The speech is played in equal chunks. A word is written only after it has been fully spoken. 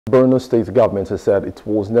Borno State government has said it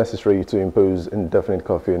was necessary to impose indefinite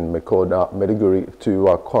curfew in Maiduguri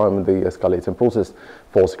to calm the escalating protest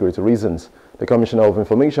for security reasons. The Commissioner of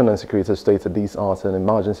Information and Security stated this at an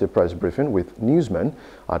emergency press briefing with newsmen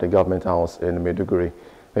at the government house in Maiduguri.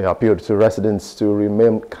 He appealed to residents to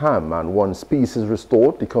remain calm, and once peace is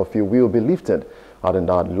restored, the curfew will be lifted, adding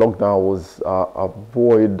that lockdown was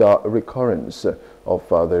avoid recurrence of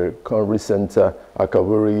the recent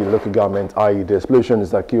Akawuri local government, i.e. the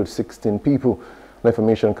explosions that killed 16 people. The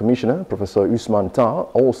Information Commissioner, Professor Usman Tar,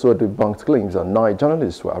 also debunked claims that 9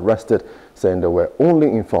 journalists were arrested, saying they were only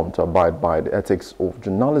informed to abide by the ethics of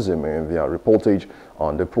journalism in their reportage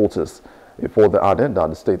on the protests. He further added that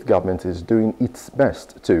the state government is doing its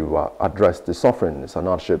best to address the sufferings and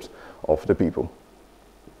hardships of the people.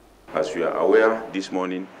 As we are aware, this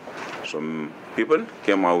morning, some people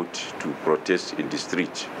came out to protest in the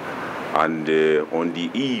street. And on the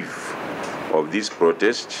eve of this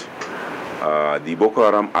protest, the Boko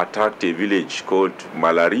Haram attacked a village called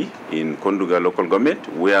Malari in Konduga local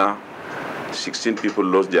government, where 16 people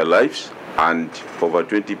lost their lives and over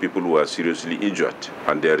 20 people were seriously injured,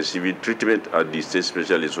 and they are receiving treatment at the State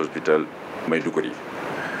Specialist Hospital, Maiduguri.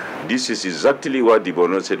 This is exactly what the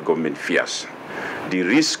Borno State government fears. The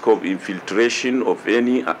risk of infiltration of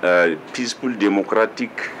any peaceful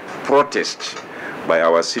democratic protest by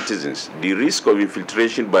our citizens, the risk of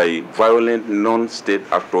infiltration by violent non-state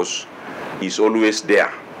actors is always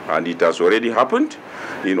there, and it has already happened.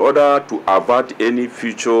 In order to avert any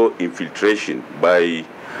future infiltration by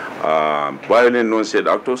violent non-state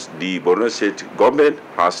actors, the Borno State government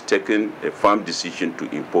has taken a firm decision to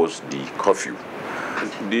impose the curfew.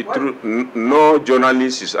 No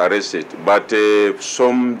journalist is arrested, but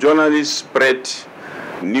some journalists spread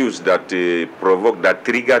news that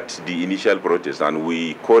triggered the initial protest, and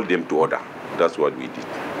we called them to order. That's what we did.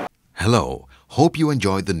 Hello, hope you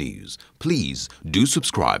enjoyed the news. Please do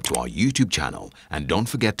subscribe to our YouTube channel and don't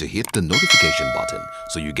forget to hit the notification button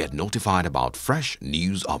so you get notified about fresh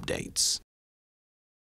news updates.